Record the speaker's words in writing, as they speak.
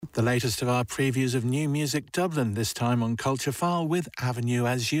The latest of our previews of New Music Dublin, this time on Culture File with Avenue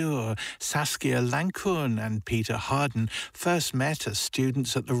Azure. Saskia Lankhoorn and Peter Harden first met as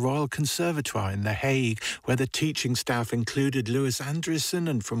students at the Royal Conservatoire in The Hague, where the teaching staff included Louis Andriessen,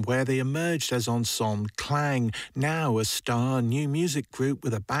 and from where they emerged as Ensemble Klang, now a star new music group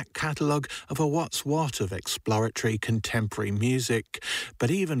with a back catalogue of a what's what of exploratory contemporary music. But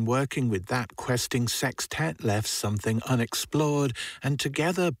even working with that questing sextet left something unexplored, and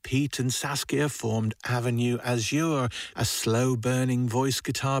together Pete and Saskia formed Avenue Azure, a slow-burning voice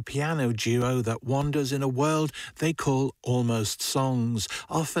guitar piano duo that wanders in a world they call almost songs,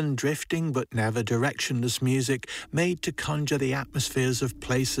 often drifting but never directionless music made to conjure the atmospheres of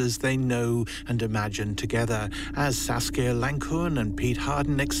places they know and imagine together, as Saskia Lankhoorn and Pete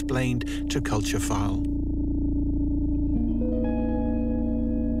Harden explained to Culture File.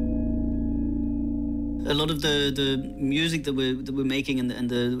 A lot of the music that we're making and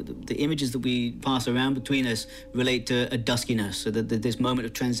the images that we pass around between us relate to a duskiness, so that this moment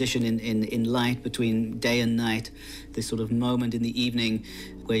of transition in light between day and night, this sort of moment in the evening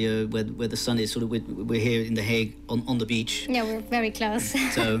where the sun is sort of, we're here in The Hague on the beach. Yeah, we're very close.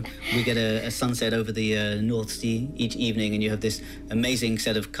 So we get a sunset over the North Sea each evening, and you have this amazing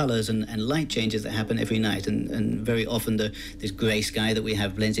set of colours and light changes that happen every night, and very often this grey sky that we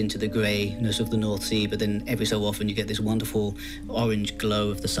have blends into the greyness of the North Sea, but then every so often you get this wonderful orange glow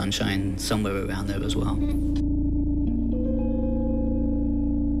of the sunshine somewhere around there as well.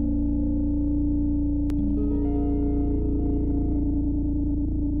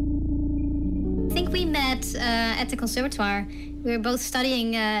 At the conservatoire. We were both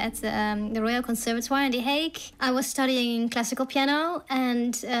studying at the Royal Conservatoire in The Hague. I was studying classical piano,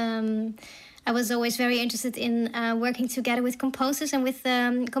 and I was always very interested in working together with composers and with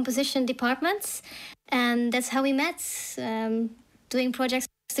composition departments. And that's how we met, doing projects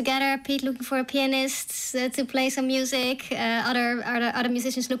together. Pete looking for a pianist to play some music, other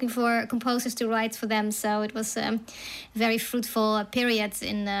musicians looking for composers to write for them. So it was a very fruitful period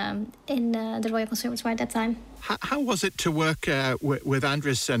in the Royal Conservatoire at that time. How was it to work with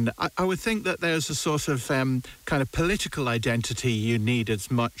Andriessen? I would think that there's a sort of kind of political identity you need as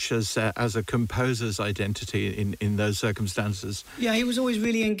much as a composer's identity in those circumstances. Yeah, he was always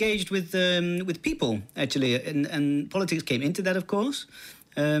really engaged with people, actually, and politics came into that, of course.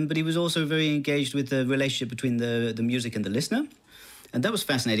 But he was also very engaged with the relationship between the music and the listener. And that was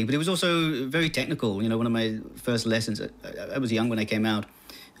fascinating. But it was also very technical. You know, one of my first lessons, I was young when I came out.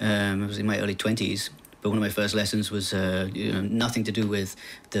 I was in my early 20s. But one of my first lessons was nothing to do with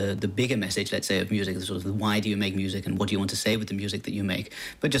the bigger message, let's say, of music, the sort of why do you make music and what do you want to say with the music that you make,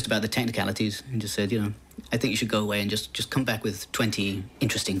 but just about the technicalities. And just said, I think you should go away and just come back with 20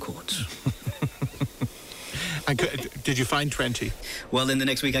 interesting chords. And did you find 20? Well, then the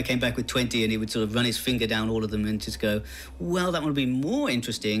next week I came back with 20, and he would sort of run his finger down all of them and just go, well, that one would be more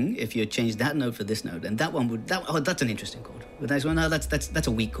interesting if you changed that note for this note, and that one would, that's an interesting chord. The next one, no, that's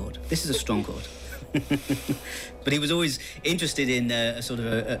a weak chord. This is a strong chord. But he was always interested in a sort of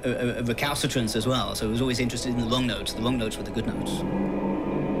a recalcitrance as well, so he was always interested in the long notes. The long notes were the good notes.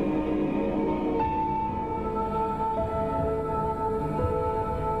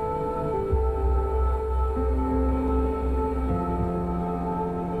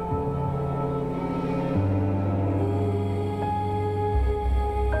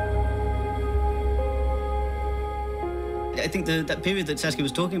 I think that period that Saskia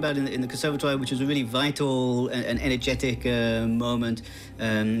was talking about in the Conservatoire, which was a really vital and energetic moment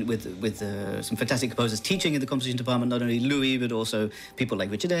with some fantastic composers teaching in the composition department, not only Louis, but also people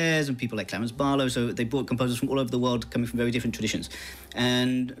like Richard Ayres and people like Clarence Barlow. So they brought composers from all over the world coming from very different traditions.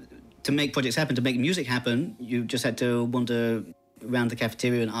 And to make projects happen, to make music happen, you just had to wander around the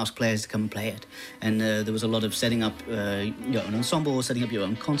cafeteria and ask players to come and play it. And there was a lot of setting up your own ensemble, setting up your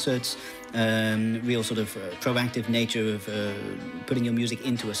own concerts, real sort of proactive nature of putting your music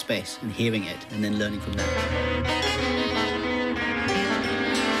into a space and hearing it and then learning from that.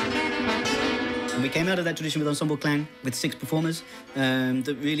 And we came out of that tradition with Ensemble Klang with 6 performers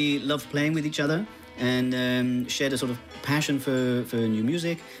that really loved playing with each other and shared a sort of passion for new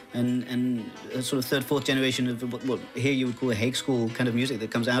music and a sort of third, fourth generation of what here you would call a Hague School kind of music that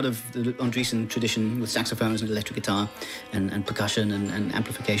comes out of the Andriessen tradition with saxophones and electric guitar and percussion and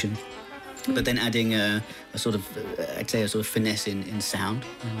amplification. But then adding a sort of, I'd say, a sort of finesse in sound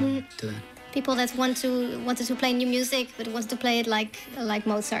to that. People that wanted to play new music, but wanted to play it like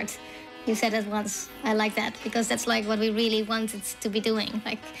Mozart. You said that once. I like that, because that's like what we really wanted to be doing,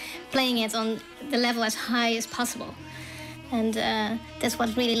 like playing it on the level as high as possible. And that's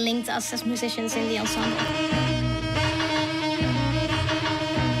what really linked us as musicians in the ensemble.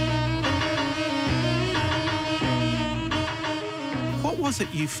 was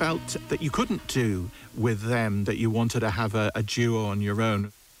it you felt that you couldn't do with them, that you wanted to have a duo on your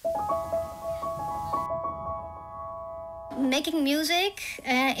own? Making music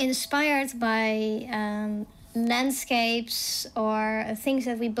inspired by landscapes or things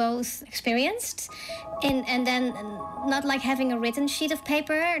that we both experienced, and then not like having a written sheet of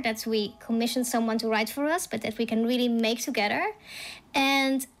paper that we commissioned someone to write for us, but that we can really make together.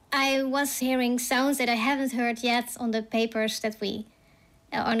 And I was hearing sounds that I haven't heard yet on the papers that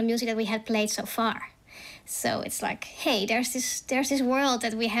on the music that we had played so far. So it's like, hey, there's this world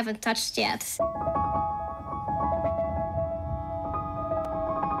that we haven't touched yet.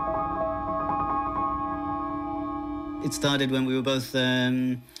 It started when we were both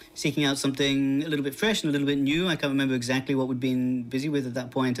seeking out something a little bit fresh and a little bit new. I can't remember exactly what we'd been busy with at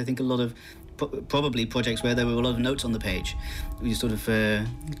that point. I think a lot of probably projects where there were a lot of notes on the page. We were sort of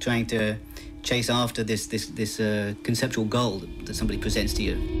trying to chase after this conceptual goal that somebody presents to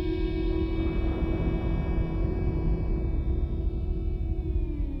you.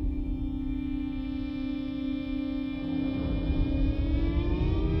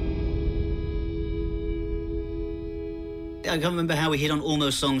 I can't remember how we hit on all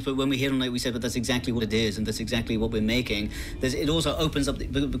those songs, but when we hit on it, we said, but that's exactly what it is, and that's exactly what we're making. It also opens up,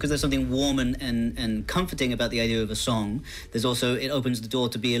 because there's something warm and comforting about the idea of a song, it opens the door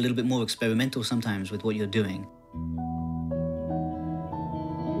to be a little bit more experimental sometimes with what you're doing.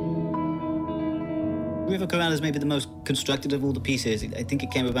 River Chorale is maybe the most constructed of all the pieces. I think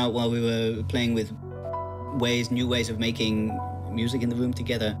it came about while we were playing with new ways of making music in the room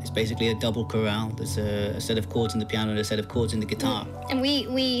together. It's basically a double chorale. There's a set of chords in the piano and a set of chords in the guitar. And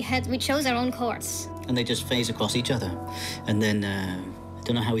we chose our own chords. And they just phase across each other. And then, I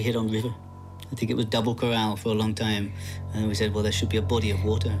don't know how we hit on River. I think it was double chorale for a long time. And we said, well, there should be a body of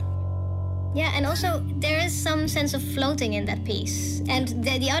water. Yeah, and also there is some sense of floating in that piece. And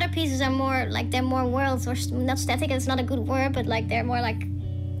the other pieces are more like, they're more worlds, or not static, it's not a good word, but like they're more like,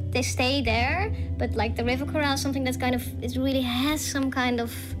 they stay there, but like the River Chorale is something that's it really has some kind of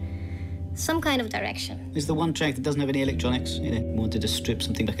direction. It's the one track that doesn't have any electronics. You know, we wanted to strip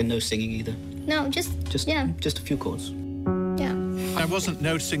something back and no singing either. No, just a few chords. Yeah. I wasn't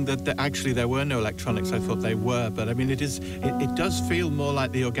noticing that actually there were no electronics. I thought they were, but I mean, it does feel more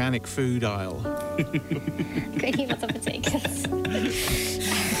like the organic food aisle. Ik weet niet wat dat betekent.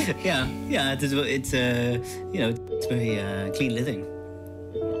 Yeah. It's very clean living.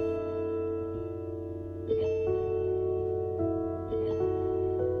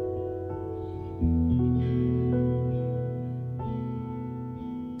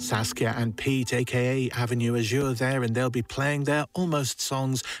 Saskia and Pete, a.k.a. Avenue Azure there, and they'll be playing their Almost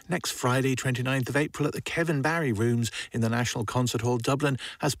songs next Friday, 29th of April at the Kevin Barry Rooms in the National Concert Hall, Dublin,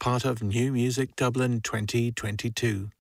 as part of New Music Dublin 2022.